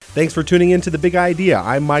Thanks for tuning in to The Big Idea.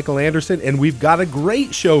 I'm Michael Anderson, and we've got a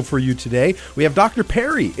great show for you today. We have Dr.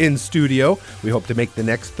 Perry in studio. We hope to make the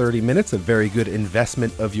next 30 minutes a very good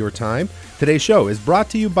investment of your time. Today's show is brought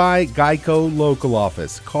to you by Geico Local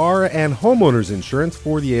Office, car and homeowners insurance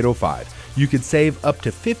for the 805. You could save up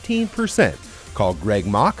to 15%. Call Greg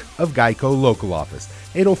Mock of Geico Local Office,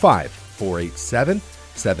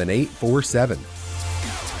 805-487-7847.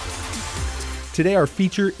 Today, our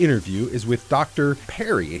feature interview is with Dr.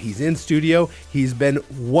 Perry. He's in studio. He's been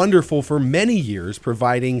wonderful for many years,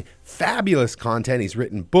 providing fabulous content. He's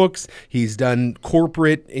written books. He's done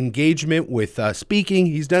corporate engagement with speaking.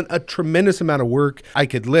 He's done a tremendous amount of work. I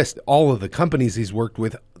could list all of the companies he's worked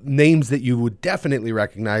with, names that you would definitely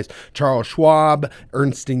recognize: Charles Schwab,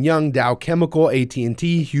 Ernst & Young, Dow Chemical,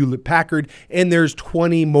 AT&T, Hewlett-Packard, and there's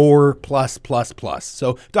 20 more plus.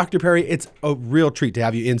 So, Dr. Perry, it's a real treat to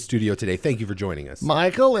have you in studio today. Thank you for joining us.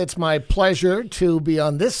 Michael, it's my pleasure to be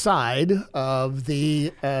on this side of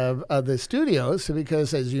the studios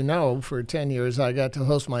because, as you know, for 10 years I got to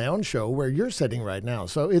host my own show where you're sitting right now.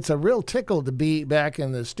 So it's a real tickle to be back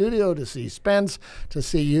in the studio, to see Spence, to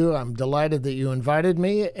see you. I'm delighted that you invited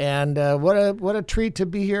me. And what a treat to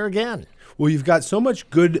be here again. Well, you've got so much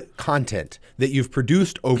good content that you've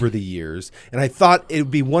produced over the years, and I thought it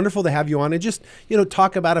would be wonderful to have you on and just,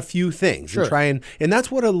 talk about a few things. Sure. And that's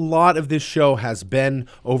what a lot of this show has been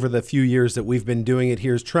over the few years that we've been doing it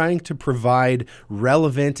here, is trying to provide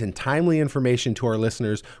relevant and timely information to our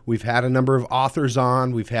listeners. We've had a number of authors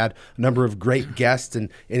on, we've had a number of great guests, and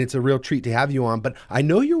it's a real treat to have you on. But I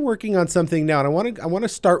know you're working on something now, and I want to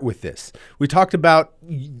start with this. We talked about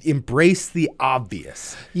embrace the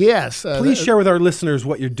obvious. Yes. Please share with our listeners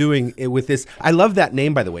what you're doing with this. I love that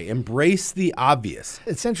name, by the way, Embrace the Obvious.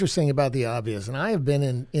 It's interesting about the obvious, and I have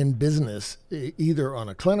been in business either on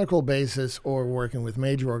a clinical basis or working with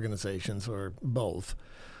major organizations or both.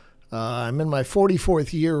 I'm in my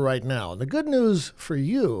 44th year right now. The good news for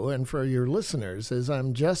you and for your listeners is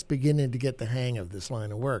I'm just beginning to get the hang of this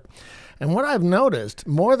line of work. And what I've noticed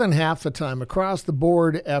more than half the time across the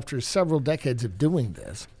board after several decades of doing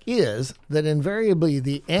this is that invariably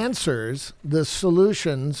the answers, the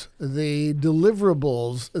solutions, the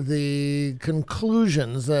deliverables, the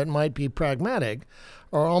conclusions that might be pragmatic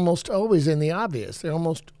are almost always in the obvious. They're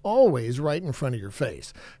almost always right in front of your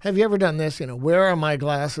face. Have you ever done this? Where are my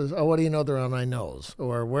glasses? Oh, what do you know? They're on my nose.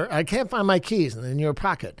 Or where I can't find my keys and they're in your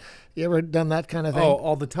pocket. You ever done that kind of thing? Oh,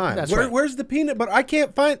 all the time. That's right. Where's the peanut butter? I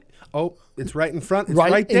can't find. Oh, it's right in front. It's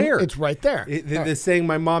right there. It's right there. The saying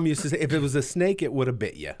my mom used to say, if it was a snake, it would have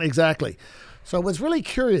bit you. Exactly. So what's really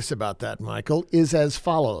curious about that, Michael, is as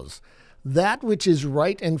follows. That which is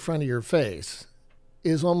right in front of your face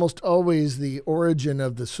is almost always the origin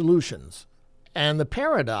of the solutions. And the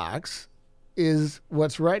paradox is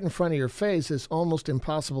what's right in front of your face is almost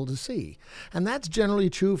impossible to see. And that's generally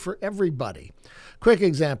true for everybody. Quick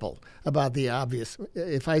example about the obvious.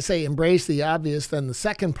 If I say embrace the obvious, then the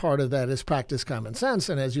second part of that is practice common sense.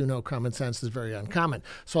 And as you know, common sense is very uncommon.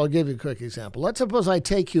 So I'll give you a quick example. Let's suppose I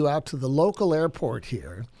take you out to the local airport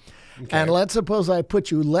here. Okay. And let's suppose I put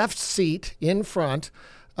you left seat in front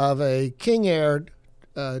of a King Air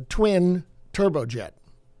twin turbojet,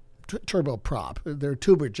 turboprop. They're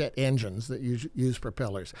turbojet engines that use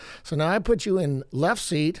propellers. So now I put you in left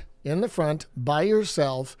seat in the front by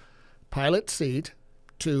yourself, pilot seat,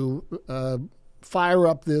 to fire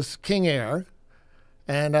up this King Air.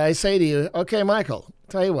 And I say to you, okay, Michael,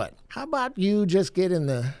 tell you what, how about you just get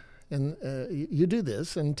you do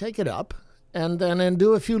this and take it up and then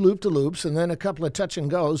do a few loop-to-loops and then a couple of touch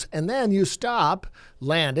and goes, and then you stop,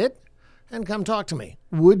 land it, and come talk to me.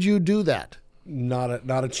 Would you do that? Not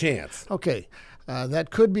a chance. Okay. That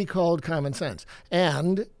could be called common sense.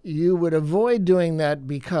 And you would avoid doing that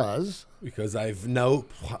because I've no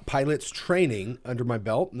pilot's training under my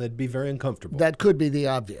belt, and that'd be very uncomfortable. That could be the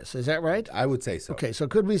obvious. Is that right? I would say so. Okay, so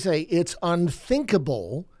could we say it's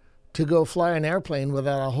unthinkable to go fly an airplane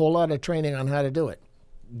without a whole lot of training on how to do it?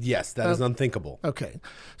 Yes, that is unthinkable. Okay.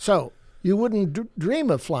 So you wouldn't dream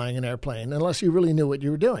of flying an airplane unless you really knew what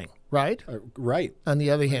you were doing, right? Right. On the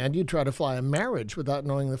other hand, you try to fly a marriage without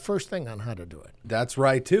knowing the first thing on how to do it. That's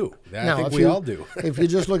right, too. I think we all do. If you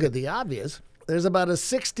just look at the obvious, there's about a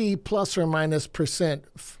 60 plus or minus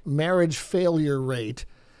 % marriage failure rate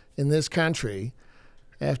in this country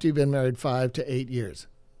after you've been married 5 to 8 years.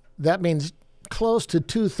 That means close to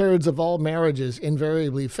 2/3 of all marriages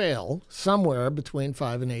invariably fail somewhere between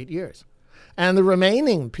 5 and 8 years. And the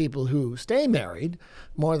remaining people who stay married,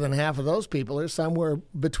 more than half of those people are somewhere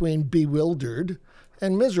between bewildered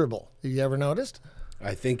and miserable. Have you ever noticed?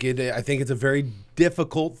 I think it's a very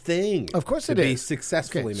difficult thing. Of course to it be is.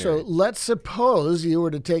 successfully Okay, married. so let's suppose you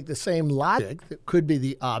were to take the same logic that could be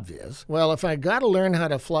the obvious. Well, if I got to learn how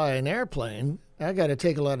to fly an airplane, I got to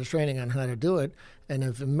take a lot of training on how to do it. And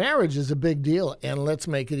if marriage is a big deal, and let's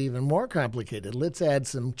make it even more complicated, let's add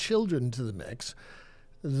some children to the mix,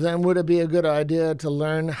 then would it be a good idea to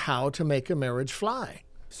learn how to make a marriage fly?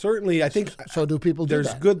 Certainly, I think So do people do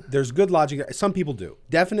that? There's good logic. Some people do.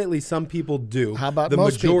 Definitely, some people do. How about the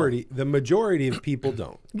most majority? The majority of people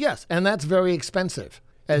don't. Yes, and that's very expensive,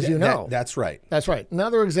 as you know. That's right. That's right.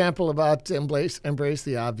 Another example about embrace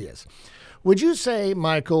the obvious. Would you say,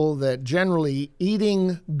 Michael, that generally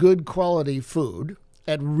eating good quality food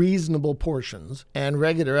at reasonable portions and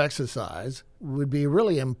regular exercise would be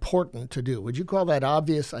really important to do? Would you call that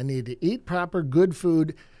obvious? I need to eat proper, good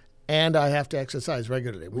food, and I have to exercise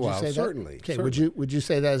regularly. Would you say that? Certainly. Okay. Certainly. Would you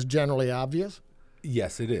say that is generally obvious?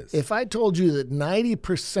 Yes, it is. If I told you that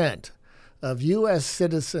 90% of U.S.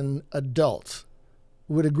 citizen adults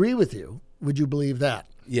would agree with you, would you believe that?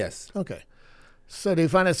 Yes. Okay. So do you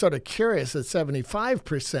find it sort of curious that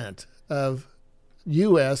 75% of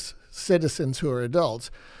U.S. citizens who are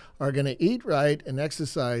adults are going to eat right and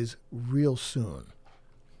exercise real soon?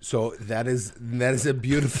 So that is a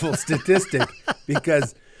beautiful statistic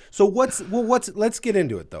because. So let's get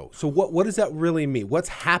into it though. So what does that really mean? What's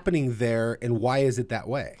happening there and why is it that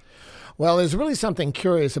way? Well, there's really something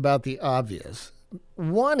curious about the obvious.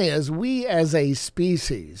 One is we as a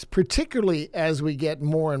species, particularly as we get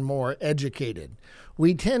more and more educated,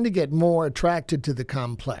 we tend to get more attracted to the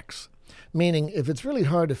complex. Meaning, if it's really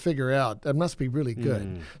hard to figure out, that must be really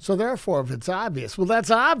good. So therefore, if it's obvious, well, that's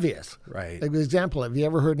obvious. Right. Like, for example, have you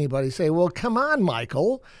ever heard anybody say, well, come on,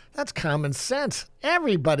 Michael, that's common sense.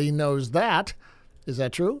 Everybody knows that. Is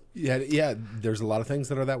that true? Yeah. There's a lot of things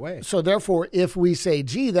that are that way. So therefore, if we say,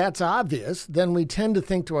 gee, that's obvious, then we tend to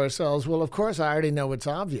think to ourselves, well, of course, I already know it's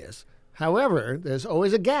obvious. However, there's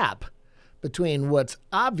always a gap between what's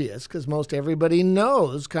obvious, because most everybody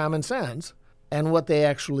knows common sense, and what they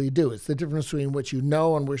actually do. It's the difference between what you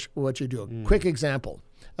know and what you do. A quick example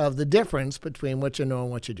of the difference between what you know and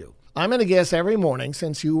what you do. I'm going to guess every morning,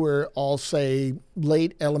 since you were all, say,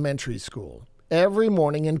 late elementary school, every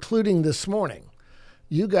morning, including this morning,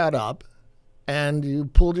 you got up and you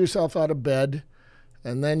pulled yourself out of bed,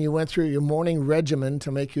 and then you went through your morning regimen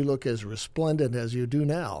to make you look as resplendent as you do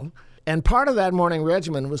now. And part of that morning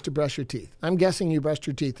regimen was to brush your teeth. I'm guessing you brushed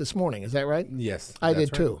your teeth this morning. Is that right? Yes. I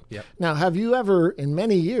did right. too. Yep. Now, have you ever, in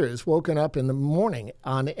many years, woken up in the morning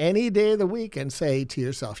on any day of the week and say to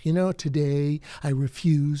yourself, you know, today I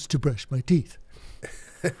refuse to brush my teeth?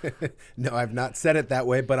 No, I've not said it that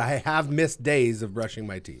way, but I have missed days of brushing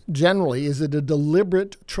my teeth. Generally, is it a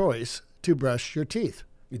deliberate choice to brush your teeth?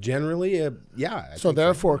 Generally, yeah. So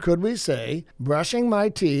therefore, could we say brushing my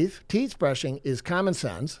teeth brushing is common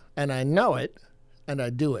sense, and I know it, and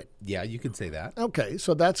I do it? Yeah, you could say that. Okay,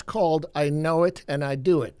 so that's called I know it and I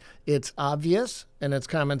do it. It's obvious and it's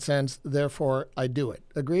common sense, therefore I do it.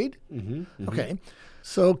 Agreed? Mm-hmm. Okay.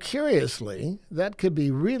 So curiously, that could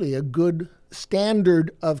be really a good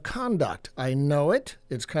standard of conduct. I know it,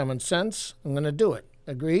 it's common sense, I'm going to do it.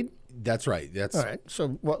 Agreed? That's right. All right.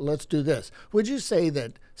 So let's do this. Would you say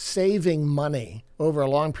that saving money over a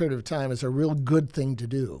long period of time is a real good thing to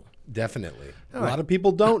do? Definitely. A lot of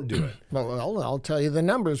people don't do it. Well, I'll tell you the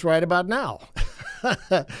numbers right about now.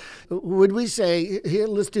 Would we say, here,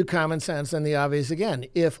 let's do common sense and the obvious again.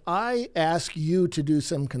 If I ask you to do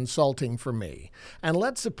some consulting for me, and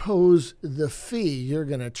let's suppose the fee you're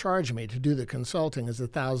going to charge me to do the consulting is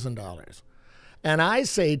 $1,000. And I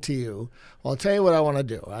say to you, well, I'll tell you what I want to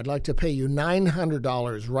do. I'd like to pay you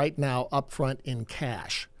 $900 right now up front in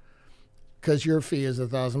cash, because your fee is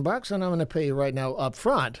 $1,000, and I'm going to pay you right now up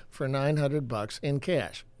front for $900 in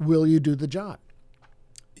cash. Will you do the job?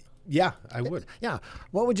 Yeah, I would. Yeah.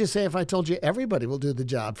 What would you say if I told you everybody will do the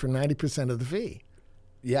job for 90% of the fee?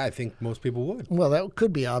 Yeah, I think most people would. Well, that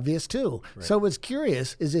could be obvious too. Right. So what's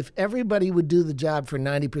curious is if everybody would do the job for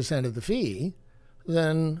 90% of the fee,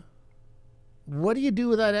 then what do you do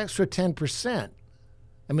with that extra 10%?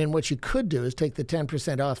 I mean, what you could do is take the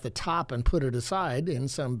 10% off the top and put it aside in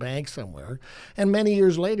some bank somewhere. And many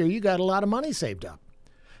years later, you got a lot of money saved up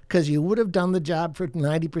because you would have done the job for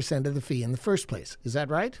 90% of the fee in the first place. Is that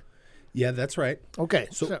right? Yeah, that's right. Okay.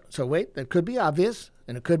 So wait, that could be obvious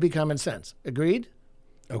and it could be common sense. Agreed?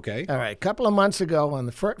 Okay. All right. A couple of months ago on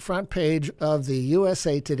the front page of the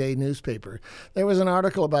USA Today newspaper, there was an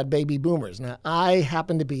article about baby boomers. Now, I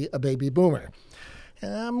happen to be a baby boomer.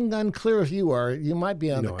 I'm unclear if you are. You might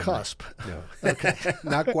be on the cusp. No. Okay.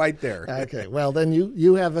 Not quite there. Okay. Well, then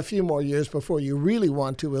you have a few more years before you really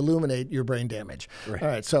want to illuminate your brain damage. Right. All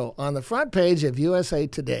right. So on the front page of USA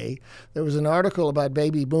Today, there was an article about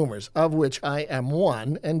baby boomers, of which I am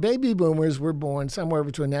one. And baby boomers were born somewhere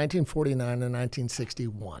between 1949 and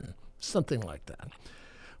 1961, something like that,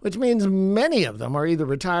 which means many of them are either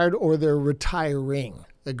retired or they're retiring.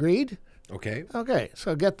 Agreed? Okay. Okay.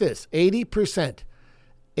 So get this, 80%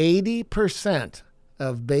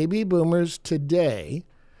 of baby boomers today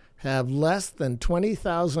have less than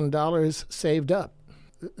 $20,000 saved up.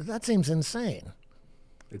 That seems insane.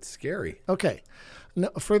 It's scary. Okay. No,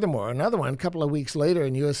 furthermore, another one, a couple of weeks later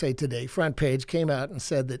in USA Today, front page came out and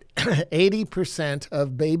said that 80%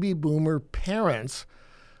 of baby boomer parents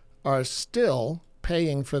are still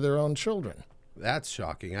paying for their own children. That's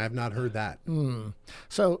shocking. I have not heard that.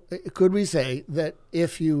 So could we say that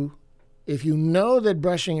if you know that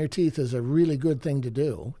brushing your teeth is a really good thing to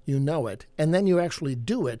do, you know it, and then you actually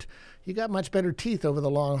do it, you got much better teeth over the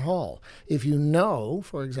long haul. If you know,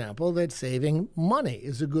 for example, that saving money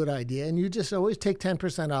is a good idea, and you just always take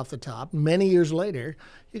 10% off the top, many years later,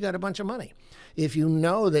 you got a bunch of money. If you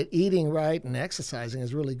know that eating right and exercising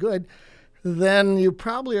is really good, then you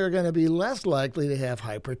probably are going to be less likely to have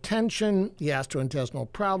hypertension,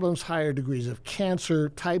 gastrointestinal problems, higher degrees of cancer,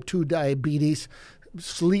 type 2 diabetes,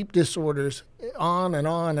 sleep disorders, on and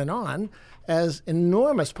on and on, as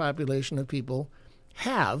enormous population of people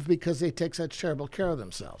have because they take such terrible care of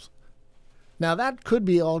themselves. Now, that could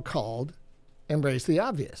be all called embrace the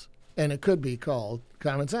obvious, and it could be called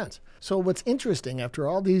common sense. So what's interesting, after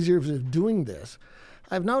all these years of doing this,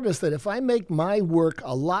 I've noticed that if I make my work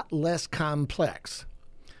a lot less complex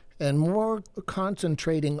and more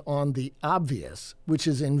concentrating on the obvious, which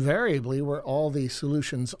is invariably where all the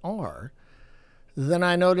solutions are, then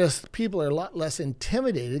I notice people are a lot less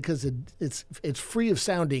intimidated because it's free of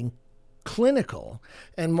sounding clinical.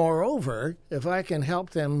 And moreover, if I can help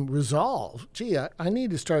them resolve, I need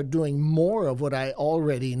to start doing more of what I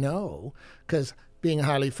already know, because being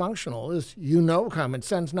highly functional is, common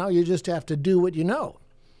sense. Now you just have to do what you know.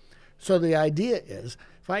 So the idea is,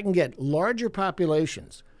 if I can get larger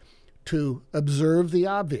populations to observe the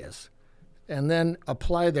obvious and then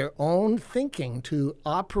apply their own thinking to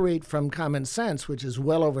operate from common sense, which is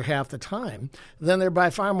well over half the time, then they're by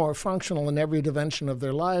far more functional in every dimension of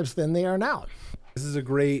their lives than they are now. This is a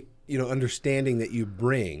great, understanding that you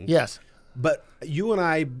bring. Yes. But you and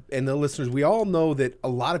I and the listeners, we all know that a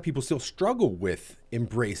lot of people still struggle with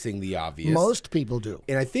embracing the obvious. Most people do.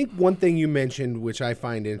 And I think one thing you mentioned, which I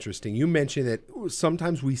find interesting, you mentioned that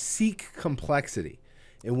sometimes we seek complexity.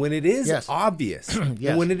 And when it is obvious,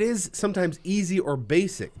 Yes. and when it is sometimes easy or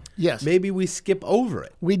basic, Yes. maybe we skip over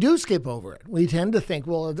it. We do skip over it. We tend to think,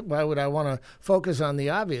 well, why would I want to focus on the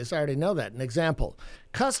obvious? I already know that. An example,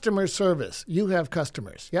 customer service. You have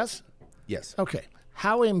customers, yes? Yes. Okay.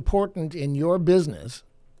 How important in your business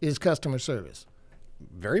is customer service?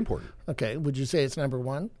 Very important. Okay. Would you say it's number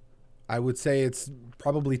one? I would say it's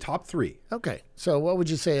probably top 3. Okay. So what would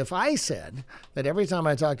you say if I said that every time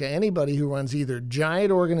I talk to anybody who runs either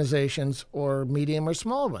giant organizations or medium or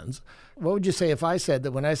small ones, what would you say if I said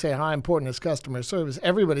that when I say how important is customer service,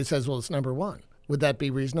 everybody says, well, it's number one? Would that be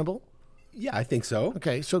reasonable? Yeah, I think so.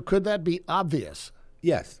 Okay. So could that be obvious?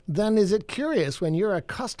 Yes. Then is it curious when you're a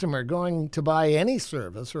customer going to buy any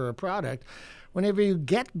service or a product, whenever you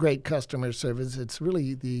get great customer service, it's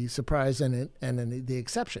really the surprise and the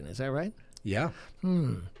exception. Is that right? Yeah.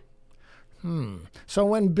 So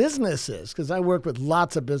when businesses, because I work with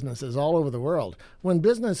lots of businesses all over the world, when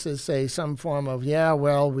businesses say some form of,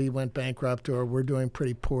 we went bankrupt or we're doing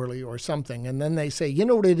pretty poorly or something, and then they say, you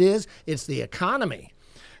know what it is? It's the economy.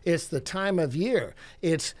 It's the time of year.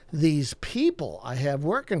 It's these people I have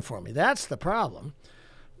working for me. That's the problem.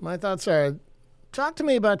 My thoughts are, talk to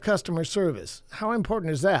me about customer service. How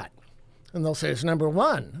important is that? And they'll say, it's number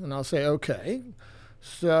one. And I'll say, okay.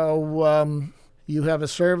 So you have a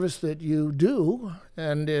service that you do,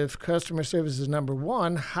 and if customer service is number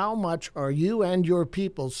one, how much are you and your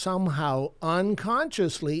people somehow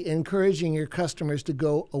unconsciously encouraging your customers to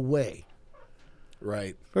go away?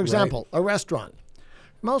 Right. For example, a restaurant.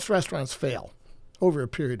 Most restaurants fail over a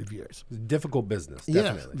period of years. Difficult business,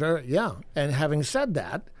 definitely. Yes, And having said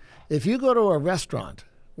that, if you go to a restaurant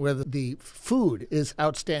where the food is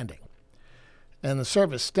outstanding and the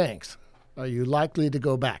service stinks, are you likely to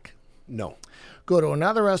go back? No. Go to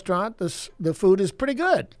another restaurant, the food is pretty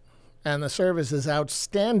good and the service is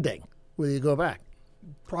outstanding. Will you go back?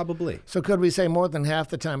 Probably. So could we say more than half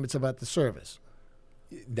the time it's about the service?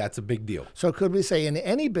 That's a big deal. So could we say in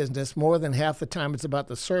any business, more than half the time it's about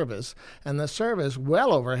the service, and the service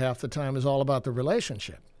well over half the time is all about the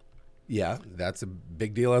relationship? Yeah, that's a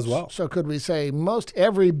big deal as well. So could we say most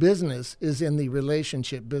every business is in the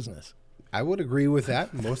relationship business? I would agree with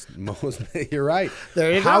that. Most, you're right.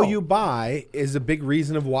 There you How go. you buy is a big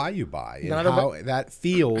reason of why you buy and Not a how that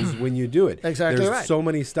feels when you do it. Exactly There's right. so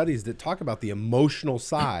many studies that talk about the emotional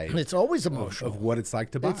side It's always emotional. of what it's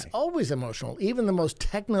like to buy. It's always emotional. Even the most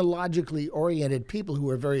technologically oriented people who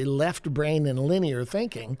are very left brain and linear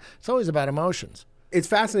thinking, it's always about emotions. It's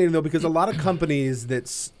fascinating though because a lot of companies that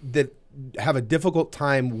have a difficult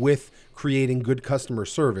time with creating good customer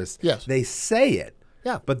service, Yes. they say it,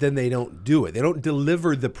 Yeah. but then they don't do it. They don't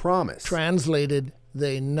deliver the promise. Translated,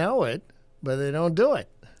 they know it, but they don't do it.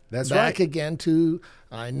 That's Back right. again to,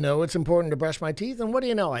 I know it's important to brush my teeth, and what do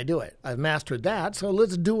you know? I do it. I've mastered that, so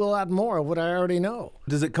let's do a lot more of what I already know.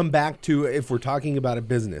 Does it come back to if we're talking about a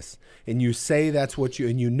business and you say that's what you,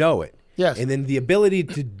 and you know it, Yes. and then the ability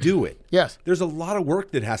to do it. Yes. There's a lot of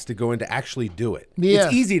work that has to go into actually do it. Yes.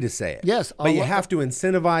 It's easy to say it. Yes. But you have to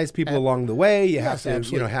incentivize people along the way. You have Yes, to,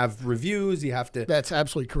 absolutely. have reviews. You have to. That's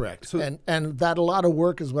absolutely correct. So- and that a lot of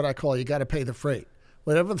work is what I call you got to pay the freight.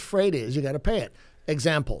 Whatever the freight is, you got to pay it.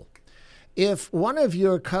 Example, if one of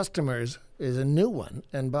your customers is a new one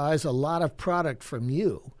and buys a lot of product from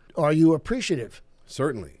you, are you appreciative?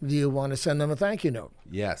 Certainly. Do you want to send them a thank you note?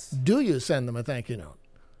 Yes. Do you send them a thank you note?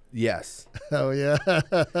 Yes. Oh, yeah.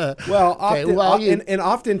 Well, Okay, often, well, you- and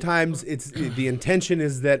oftentimes it's the intention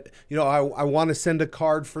is that, I want to send a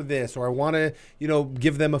card for this, or I want to,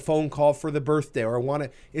 give them a phone call for the birthday, or I want to,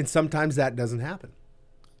 and sometimes that doesn't happen.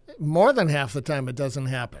 More than half the time it doesn't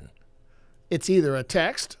happen. It's either a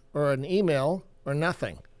text or an email or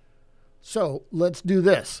nothing. So let's do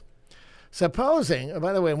this. Supposing,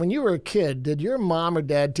 by the way, when you were a kid, did your mom or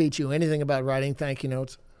dad teach you anything about writing thank you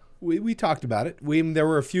notes? We talked about it. There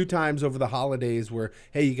were a few times over the holidays where,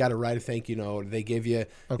 hey, you got to write a thank you note. They gave you,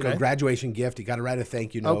 Okay. graduation gift. You got to write a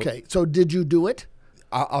thank you note. Okay, so did you do it?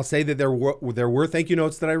 I'll say that there were thank you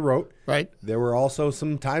notes that I wrote. Right. There were also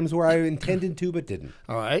some times where I intended to but didn't.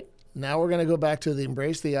 All right. Now we're going to go back to the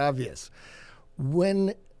embrace the obvious.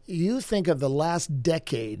 When you think of the last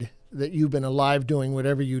decade that you've been alive doing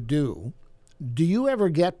whatever you do you ever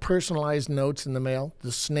get personalized notes in the mail,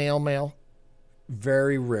 the snail mail?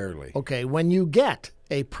 Very rarely. Okay, when you get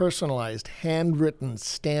a personalized, handwritten,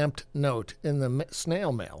 stamped note in the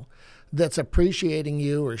snail mail that's appreciating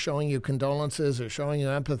you or showing you condolences or showing you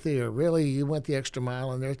empathy or really you went the extra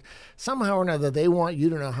mile and there's somehow or another they want you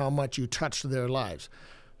to know how much you touched their lives.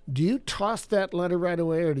 Do you toss that letter right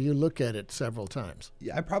away or do you look at it several times?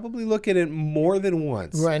 Yeah, I probably look at it more than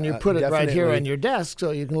once. Right, and you put it right here definitely. on your desk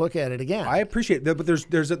so you can look at it again. I appreciate that, but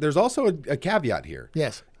there's also a caveat here.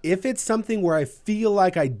 Yes. If it's something where I feel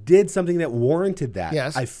like I did something that warranted that,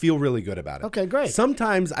 Yes. I feel really good about it. Okay, great.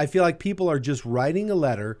 Sometimes I feel like people are just writing a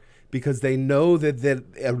letter because they know that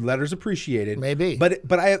a letter's appreciated. Maybe. But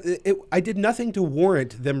I did nothing to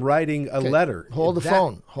warrant them writing a letter. Hold the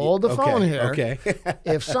phone. Hold the Okay, phone here. Okay.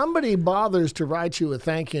 If somebody bothers to write you a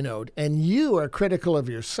thank you note and you are critical of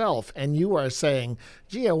yourself and you are saying,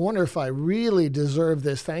 gee, I wonder if I really deserve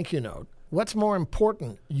this thank you note, what's more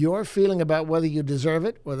important, your feeling about whether you deserve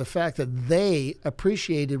it or the fact that they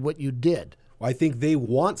appreciated what you did? I think they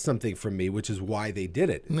want something from me, which is why they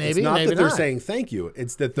did it. Maybe, it's not maybe that they're not. saying thank you.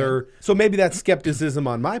 It's that they're so maybe that's skepticism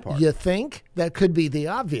on my part. You think that could be the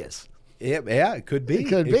obvious? Yeah, it could be. It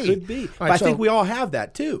could be. All But right, I think so- we all have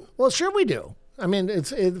that too. Well, sure we do. I mean,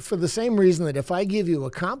 it's for the same reason that if I give you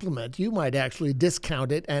a compliment, you might actually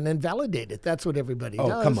discount it and invalidate it. That's what everybody does.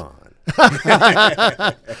 Oh, come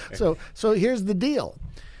on. So here's the deal.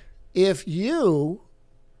 If you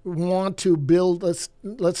want to build,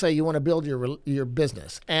 let's say you want to build your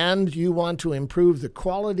business and you want to improve the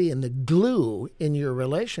quality and the glue in your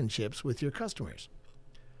relationships with your customers.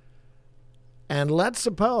 And let's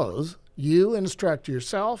suppose you instruct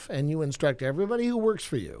yourself and you instruct everybody who works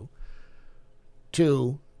for you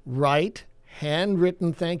to write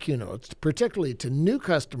handwritten thank you notes, particularly to new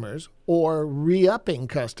customers or re-upping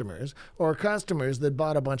customers or customers that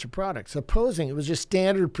bought a bunch of products. Supposing it was just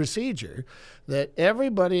standard procedure that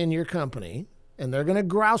everybody in your company, and they're going to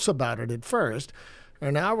grouse about it at first,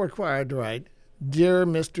 are now required to write, Dear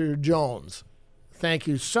Mr. Jones, thank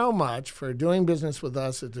you so much for doing business with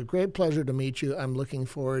us. It's a great pleasure to meet you. I'm looking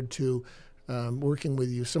forward to working with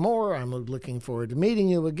you some more. I'm looking forward to meeting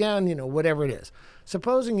you again, whatever it is.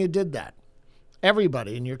 Supposing you did that.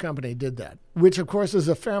 Everybody in your company did that, which, of course, is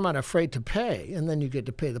a fair amount of freight to pay, and then you get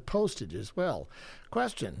to pay the postage as well.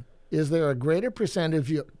 Question, is there a greater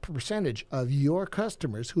percentage of your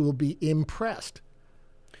customers who will be impressed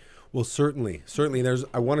Well, certainly.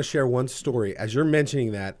 I want to share one story. As you're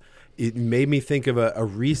mentioning that, it made me think of a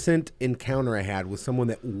recent encounter I had with someone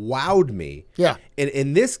that wowed me. Yeah. And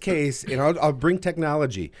in this case, and I'll bring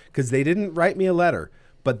technology, because they didn't write me a letter,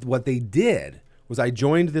 but what they did was I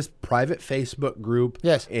joined this private Facebook group.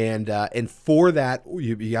 Yes. And for that,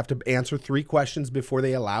 you have to answer 3 questions before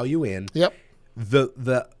they allow you in. Yep.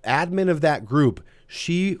 The admin of that group,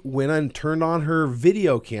 she went and turned on her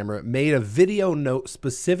video camera, made a video note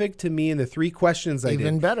specific to me and the 3 questions I did.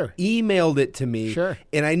 Even better. Emailed it to me. Sure.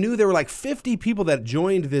 And I knew there were like 50 people that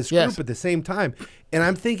joined this group Yes. at the same time. And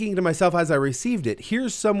I'm thinking to myself as I received it,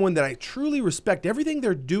 here's someone that I truly respect. Everything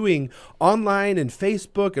they're doing online and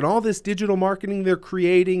Facebook and all this digital marketing they're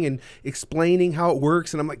creating and explaining how it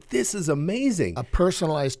works. And I'm like, this is amazing. A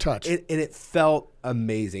personalized touch. And it felt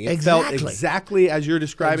amazing. It Exactly. felt exactly as you're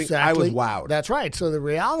describing. I was wowed. That's right. So the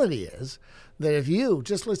reality is that if you,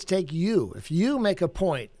 let's take you, if you make a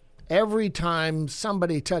point, every time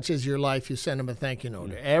somebody touches your life, you send them a thank you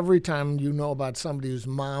note. Every time you know about somebody whose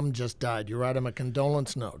mom just died, you write them a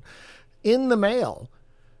condolence note. In the mail,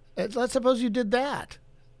 let's suppose you did that.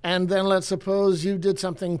 And then let's suppose you did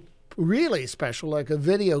something really special, like a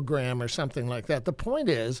videogram or something like that. The point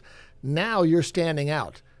is, now you're standing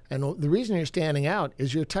out. And the reason you're standing out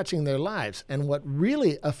is you're touching their lives. And what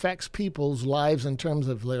really affects people's lives in terms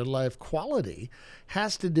of their life quality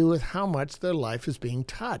has to do with how much their life is being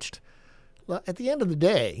touched. Well, at the end of the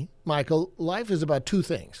day, Michael, life is about 2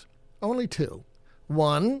 things, only 2.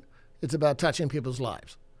 1, it's about touching people's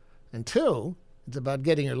lives. And 2, it's about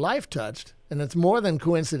getting your life touched. And it's more than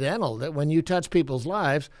coincidental that when you touch people's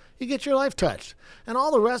lives, you get your life touched. And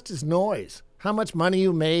all the rest is noise. How much money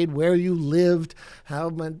you made, where you lived,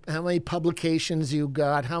 how many publications you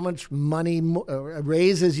got, how much money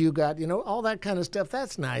raises you got, all that kind of stuff.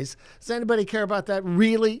 That's nice. Does anybody care about that?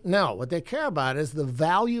 Really? No. What they care about is the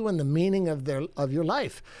value and the meaning of your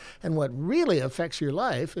life. And what really affects your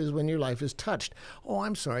life is when your life is touched. Oh,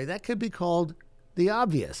 I'm sorry. That could be called the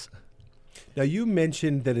obvious. Now, you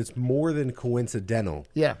mentioned that it's more than coincidental.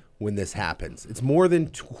 Yeah. When this happens. It's more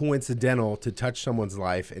than coincidental to touch someone's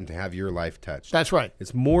life and to have your life touched. That's right.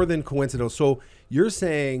 It's more than coincidental. So you're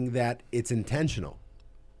saying that it's intentional.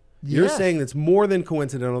 You're saying it's more than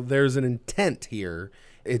coincidental. There's an intent here.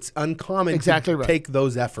 It's uncommon to take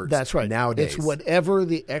those efforts. That's right. Nowadays. It's whatever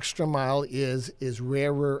the extra mile is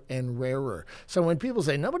rarer and rarer. So when people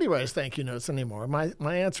say nobody writes thank you notes anymore,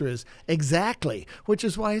 my answer is exactly, which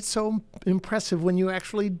is why it's so impressive when you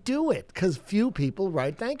actually do it, because few people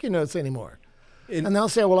write thank you notes anymore. And they'll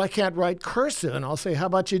say, well, I can't write cursive. And I'll say, how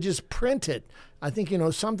about you just print it? I think you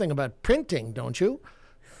know something about printing, don't you?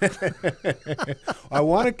 I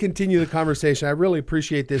want to continue the conversation. I really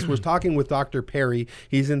appreciate this. We're talking with Dr. Perry.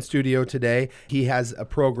 He's in studio today. He has a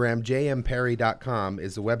program, jmperry.com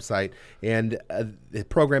is the website, and the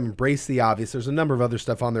program Embrace the Obvious. There's a number of other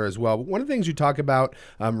stuff on there as well. But one of the things you talk about,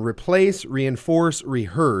 replace, reinforce,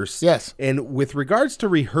 rehearse. Yes. And with regards to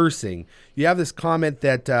rehearsing, you have this comment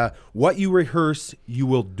that what you rehearse, you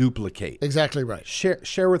will duplicate. Exactly right.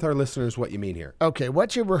 Share with our listeners what you mean here. Okay,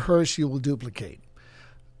 what you rehearse, you will duplicate.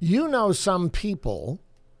 You know some people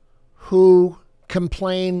who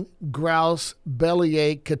complain, grouse,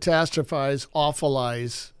 bellyache, catastrophize,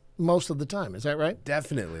 awfulize most of the time. Is that right?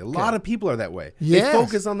 Definitely. A lot of people are that way. Yes. They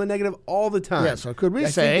focus on the negative all the time. Yeah, so could we I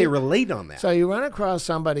say... think they relate on that. So you run across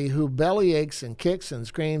somebody who bellyaches and kicks and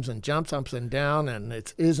screams and jumps up and down and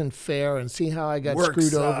it isn't fair and see how I got work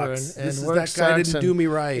screwed sucks. over. And this is work that guy didn't and, do me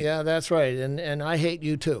right. Yeah, that's right. And I hate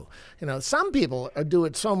you too. You know, some people do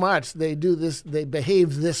it so much, they do this, they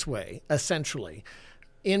behave this way, essentially.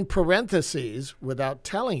 In parentheses, without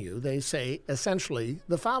telling you, they say essentially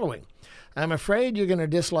the following. I'm afraid you're going to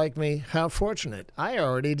dislike me. How fortunate. I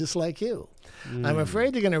already dislike you. I'm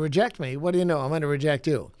afraid you're going to reject me. What do you know? I'm going to reject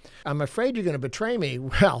you. I'm afraid you're going to betray me.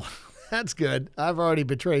 Well, that's good. I've already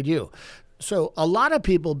betrayed you. So a lot of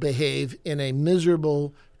people behave in a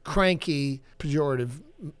miserable, cranky, pejorative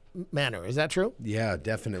manner. Is that true? Yeah,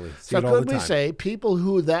 definitely. See So it all the could we time. say people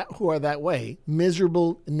who are that way,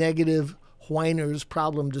 miserable, negative, whiners,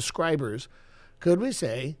 problem describers, could we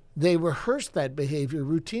say they rehearse that behavior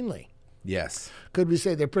routinely? Yes. Could we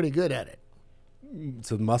say they're pretty good at it?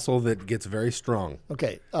 It's a muscle that gets very strong.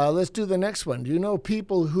 Okay, let's do the next one. Do you know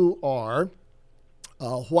people who are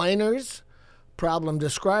whiners, problem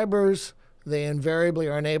describers? They invariably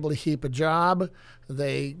are unable to keep a job.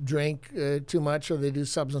 They drink too much, or they do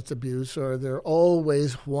substance abuse, or they're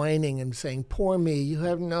always whining and saying, poor me, you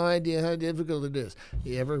have no idea how difficult it is.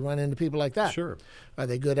 You ever run into people like that? Sure. Are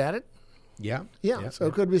they good at it? Yeah. Yeah.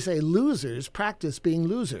 So could we say losers practice being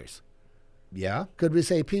losers? Yeah, Could we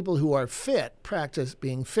say people who are fit practice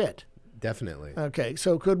being fit? definitely. Okay,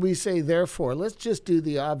 so could we say, therefore, let's just do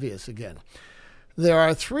the obvious again. There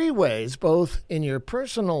are 3 ways, both in your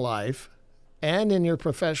personal life and in your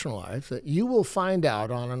professional life, that you will find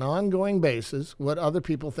out on an ongoing basis what other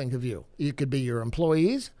people think of you. It could be your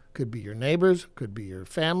employees, could be your neighbors, could be your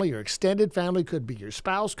family, your extended family, could be your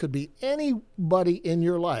spouse, could be anybody in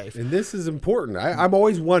your life. And this is important. I'm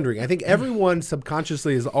always wondering. I think everyone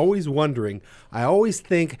subconsciously is always wondering. I always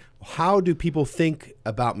think, how do people think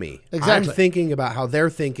about me? Exactly. I'm thinking about how they're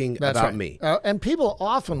thinking about me. And people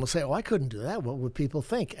often will say, oh, I couldn't do that. What would people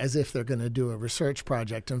think? As if they're going to do a research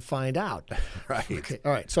project and find out. Right. Okay.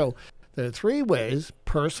 All right. So there are 3 ways,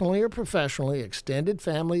 personally or professionally, extended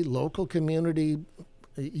family, local community,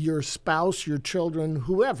 your spouse, your children,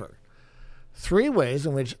 whoever. 3 ways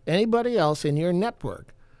in which anybody else in your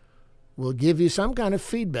network will give you some kind of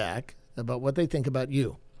feedback about what they think about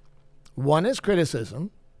you. One is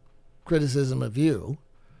criticism of you.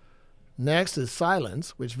 Next is silence,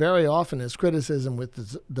 which very often is criticism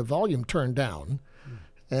with the volume turned down.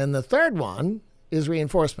 And the third one is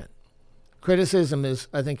reinforcement. Criticism is,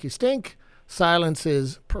 I think you stink. Silence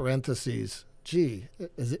is parentheses. Gee,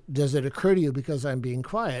 does it occur to you because I'm being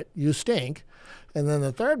quiet, you stink? And then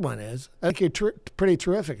the third one is, I think you're pretty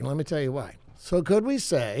terrific, and let me tell you why. So could we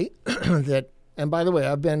say that, and by the way,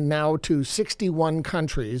 I've been now to 61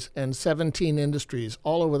 countries and 17 industries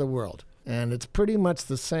all over the world, and it's pretty much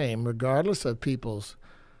the same regardless of people's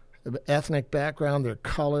ethnic background, their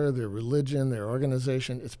color, their religion, their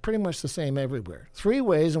organization. It's pretty much the same everywhere. 3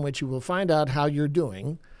 ways in which you will find out how you're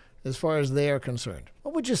doing as far as they are concerned.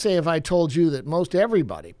 What would you say if I told you that most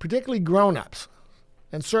everybody, particularly grown-ups,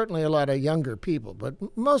 and certainly a lot of younger people, but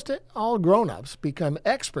most all grown-ups become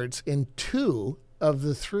experts in 2 of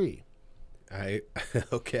the 3?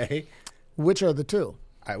 Okay. Which are the 2?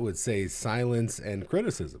 I would say silence and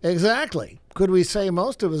criticism. Exactly. Could we say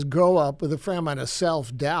most of us grow up with a fair amount of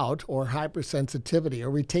self-doubt or hypersensitivity,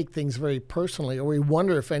 or we take things very personally, or we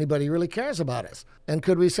wonder if anybody really cares about us? And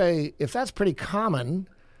could we say, if that's pretty common,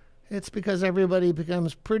 it's because everybody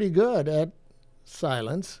becomes pretty good at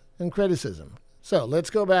silence and criticism. So let's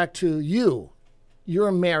go back to you.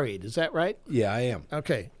 You're married, is that right? Yeah, I am.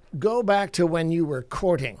 Okay. Go back to when you were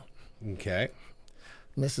courting Okay.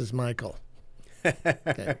 Mrs. Michael.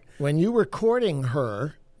 Okay. When you were courting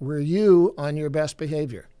her, were you on your best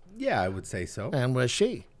behavior? Yeah, I would say so. And was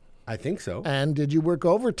she? I think so. And did you work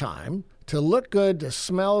overtime to look good, to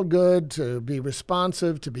smell good, to be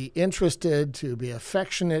responsive, to be interested, to be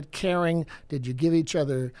affectionate, caring? Did you give each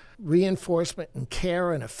other reinforcement and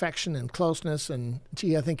care and affection and closeness? And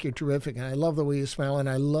gee, I think you're terrific. And I love the way you smell. And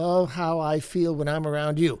I love how I feel when I'm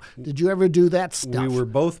around you. Did you ever do that stuff? We were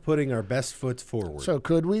both putting our best foot forward. So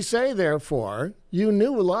could we say, therefore, you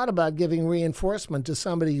knew a lot about giving reinforcement to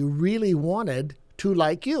somebody you really wanted to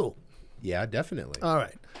like you? Yeah, definitely. All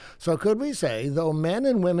right. So could we say, though men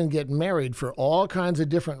and women get married for all kinds of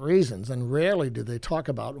different reasons, and rarely do they talk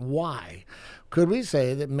about why, could we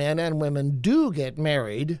say that men and women do get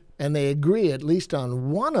married, and they agree at least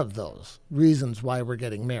on one of those reasons why we're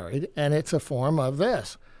getting married, and it's a form of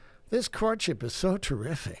this. This courtship is so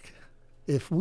terrific. If